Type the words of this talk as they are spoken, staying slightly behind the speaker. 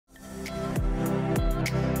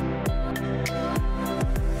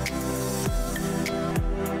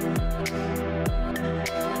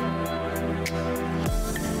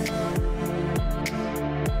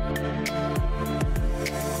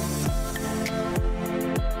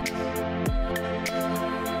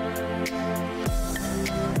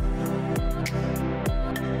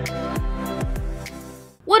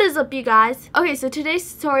up, you guys? Okay, so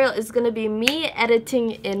today's tutorial is going to be me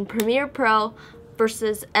editing in Premiere Pro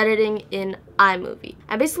versus editing in iMovie.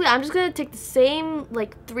 And basically, I'm just going to take the same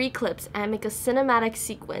like 3 clips and make a cinematic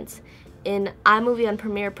sequence in iMovie and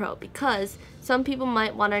Premiere Pro, because some people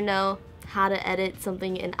might want to know how to edit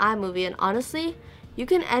something in iMovie, and honestly, you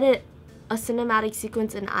can edit a cinematic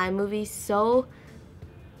sequence in iMovie so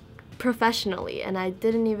professionally, and I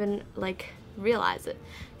didn't even realize it.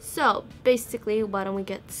 So basically, why don't we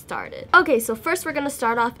get started? Okay, so first we're gonna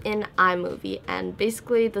start off in iMovie, and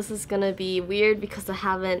basically this is gonna be weird because I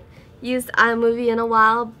haven't used iMovie in a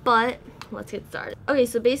while, but let's get started. Okay,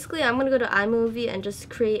 so basically I'm gonna go to iMovie and just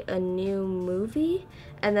create a new movie,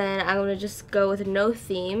 and then I'm gonna just go with no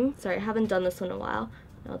theme. Sorry, I haven't done this one in a while.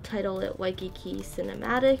 I'll title it Waikiki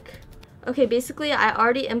Cinematic. Okay, basically I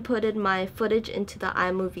already inputted my footage into the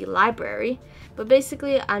iMovie library, but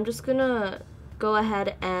basically I'm just gonna go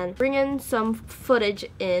ahead and bring in some footage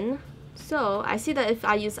in. So I see that if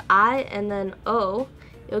I use I and then O,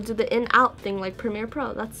 it'll do the in-out thing like Premiere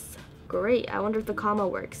Pro. That's great. I wonder if the comma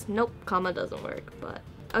works. Nope, comma doesn't work, but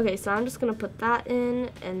okay, so I'm just gonna put that in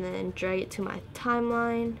and then drag it to my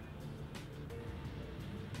timeline.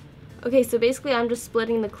 Okay, so basically I'm just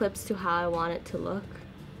splitting the clips to how I want it to look.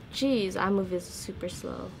 Jeez, iMovie is super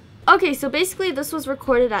slow. Okay, so basically this was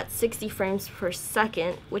recorded at 60 frames per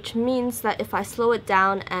second, which means that if I slow it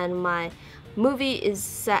down and my movie is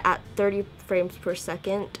set at 30 frames per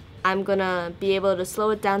second, I'm gonna be able to slow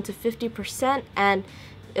it down to 50% and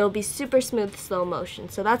it'll be super smooth slow motion.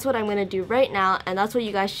 So that's what I'm gonna do right now, and that's what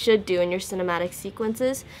you guys should do in your cinematic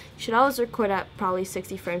sequences. You should always record at probably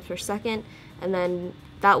 60 frames per second, and then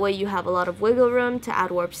that way you have a lot of wiggle room to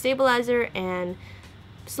add warp stabilizer and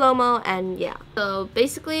slow-mo, and yeah. So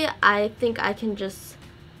basically I think I can just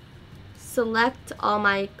select all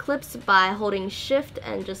my clips by holding shift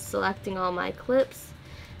and just selecting all my clips,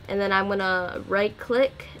 and then I'm gonna right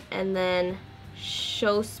click and then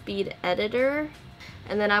show speed editor,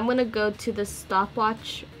 and then I'm gonna go to the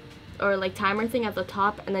stopwatch or like timer thing at the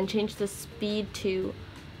top and then change the speed to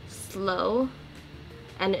slow,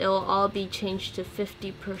 and it'll all be changed to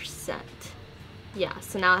 50%. Yeah,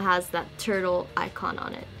 so now it has that turtle icon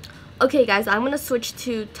on it. Okay guys, I'm gonna switch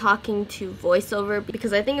to talking to voiceover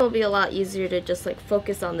because I think it'll be a lot easier to just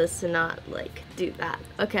focus on this and not do that,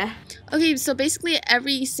 okay? Okay, so basically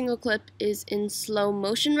every single clip is in slow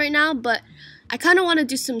motion right now, but I kind of want to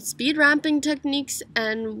do some speed ramping techniques,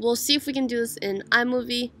 and we'll see if we can do this in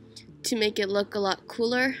iMovie to make it look a lot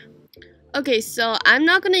cooler. Okay, so I'm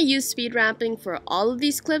not gonna use speed ramping for all of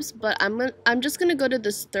these clips, but I'm just gonna go to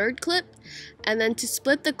this third clip, and then to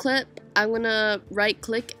split the clip, I'm gonna right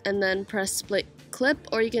click and then press split clip,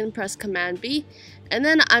 or you can press Command B, and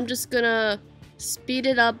then I'm just gonna speed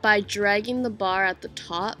it up by dragging the bar at the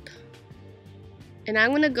top, and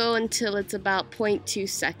I'm gonna go until it's about 0.2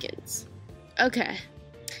 seconds. Okay.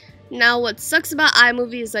 Now what sucks about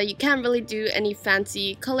iMovie is that you can't really do any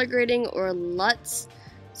fancy color grading or LUTs.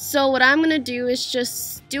 So what I'm gonna do is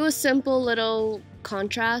just do a simple little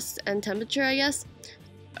contrast and temperature, I guess.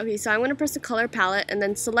 Okay, so I'm gonna press the color palette and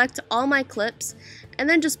then select all my clips, and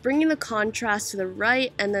then just bringing the contrast to the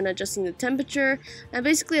right and then adjusting the temperature and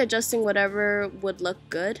basically adjusting whatever would look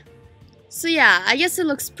good. So yeah, I guess it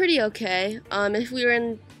looks pretty okay. If we were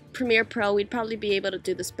in Premiere Pro, we'd probably be able to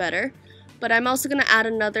do this better. But I'm also gonna add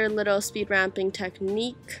another little speed ramping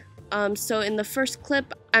technique. So in the first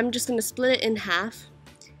clip, I'm just gonna split it in half.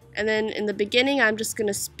 And then in the beginning, I'm just going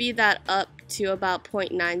to speed that up to about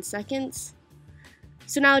 0.9 seconds.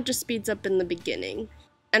 So now it just speeds up in the beginning.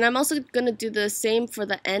 And I'm also going to do the same for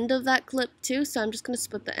the end of that clip too. So I'm just going to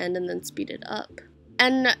split the end and then speed it up.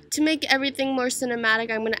 And to make everything more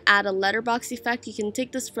cinematic, I'm going to add a letterbox effect. You can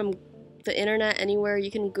take this from the internet anywhere.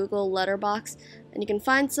 You can Google letterbox and you can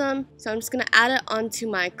find some. So I'm just going to add it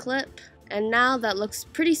onto my clip. And now that looks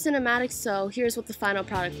pretty cinematic. So here's what the final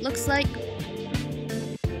product looks like.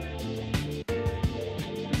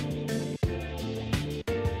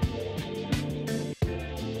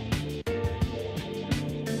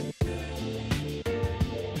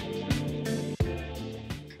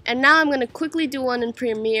 And now I'm going to quickly do one in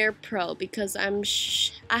Premiere Pro because I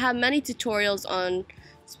have many tutorials on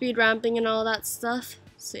speed ramping and all that stuff.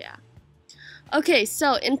 So yeah. Okay,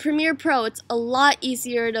 so in Premiere Pro, it's a lot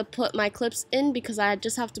easier to put my clips in because I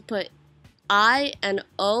just have to put I and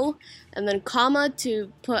O and then comma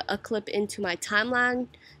to put a clip into my timeline.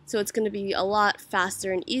 So it's going to be a lot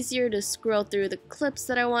faster and easier to scroll through the clips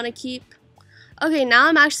that I want to keep. Okay, now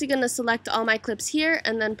I'm actually going to select all my clips here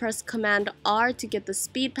and then press Command R to get the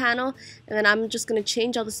speed panel, and then I'm just going to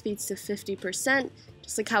change all the speeds to 50%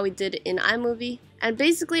 just like how we did in iMovie. And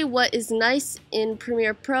basically what is nice in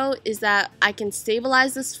Premiere Pro is that I can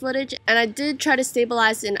stabilize this footage, and I did try to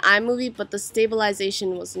stabilize in iMovie, but the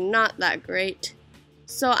stabilization was not that great.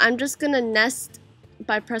 So I'm just gonna nest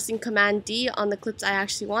by pressing Command D on the clips I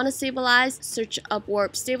actually want to stabilize, search up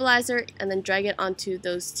Warp Stabilizer, and then drag it onto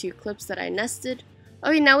those two clips that I nested.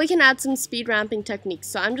 Okay, now we can add some speed ramping techniques.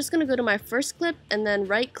 So I'm just going to go to my first clip and then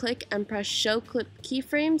right click and press Show Clip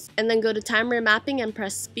Keyframes, and then go to Time Remapping and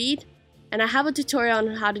press Speed. And I have a tutorial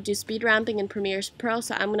on how to do speed ramping in Premiere Pro,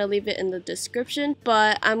 so I'm going to leave it in the description.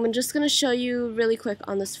 But I'm just going to show you really quick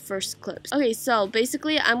on this first clip. Okay, so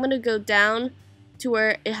basically I'm going to go down to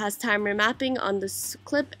where it has time remapping on this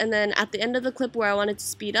clip, and then at the end of the clip where I want it to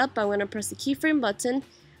speed up, I'm going to press the keyframe button,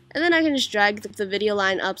 and then I can just drag the video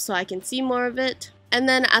line up so I can see more of it. And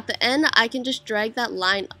then at the end I can just drag that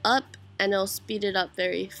line up and it'll speed it up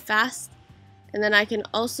very fast. And then I can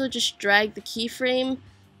also just drag the keyframe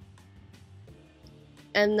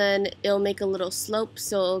and then it'll make a little slope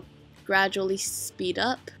so it'll gradually speed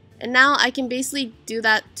up. And now I can basically do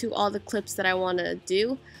that to all the clips that I want to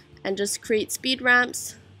do and just create speed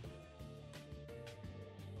ramps.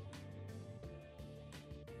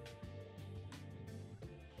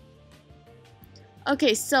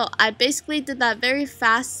 Okay, so I basically did that very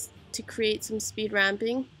fast to create some speed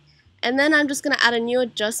ramping. And then I'm just going to add a new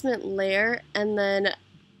adjustment layer, and then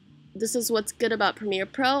this is what's good about Premiere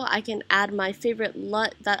Pro. I can add my favorite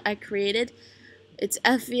LUT that I created. It's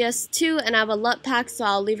FVS2 and I have a LUT pack, so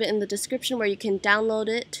I'll leave it in the description where you can download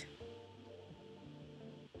it.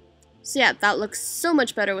 So yeah, that looks so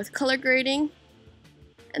much better with color grading.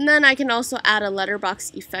 And then I can also add a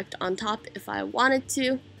letterbox effect on top if I wanted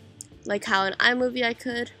to, like how in iMovie I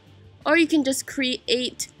could. Or you can just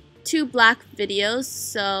create two black videos.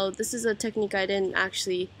 So this is a technique I didn't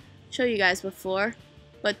actually show you guys before.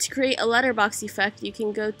 But to create a letterbox effect, you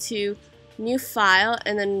can go to New File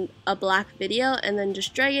and then a black video, and then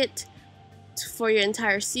just drag it for your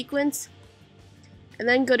entire sequence. And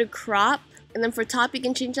then go to Crop. And then for top, you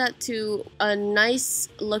can change that to a nice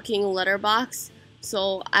looking letterbox.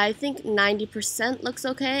 So I think 90% looks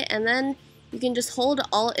okay. And then you can just hold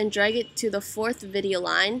Alt and drag it to the fourth video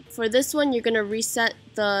line. For this one, you're going to reset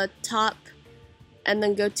the top and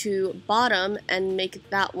then go to bottom and make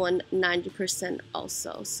that one 90%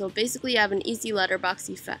 also. So basically you have an easy letterbox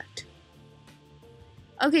effect.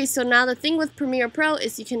 Okay, so now the thing with Premiere Pro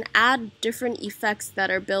is you can add different effects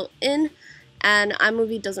that are built in, and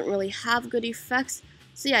iMovie doesn't really have good effects.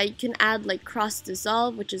 So yeah, you can add like cross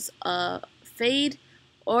dissolve, which is a fade,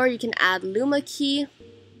 or you can add Luma key.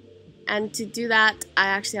 And to do that, I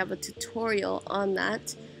actually have a tutorial on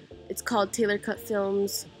that. It's called Taylor Cut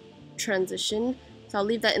Films Transition. So I'll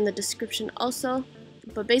leave that in the description also.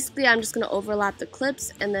 But basically I'm just going to overlap the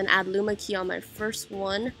clips and then add Luma key on my first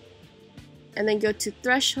one. And then go to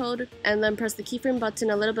threshold and then press the keyframe button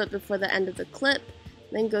a little bit before the end of the clip.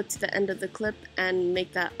 Then go to the end of the clip and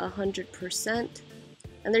make that 100%.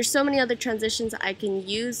 And there's so many other transitions I can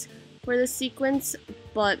use for this sequence,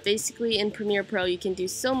 but basically in Premiere Pro you can do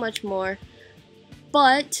so much more.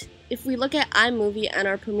 But if we look at iMovie and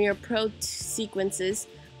our Premiere Pro sequences,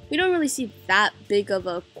 we don't really see that big of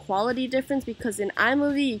a quality difference, because in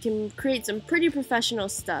iMovie you can create some pretty professional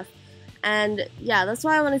stuff. And yeah, that's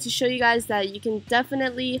why I wanted to show you guys that you can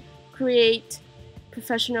definitely create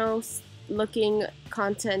professional looking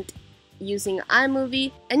content using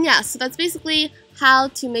iMovie. And yeah, so that's basically how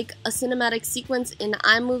to make a cinematic sequence in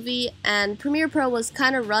iMovie, and Premiere Pro was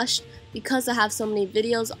kind of rushed because I have so many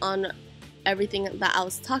videos on everything that I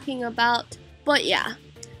was talking about. But yeah,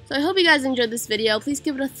 so I hope you guys enjoyed this video. Please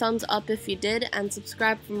give it a thumbs up if you did, and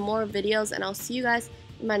subscribe for more videos, and I'll see you guys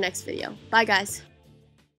in my next video. Bye guys.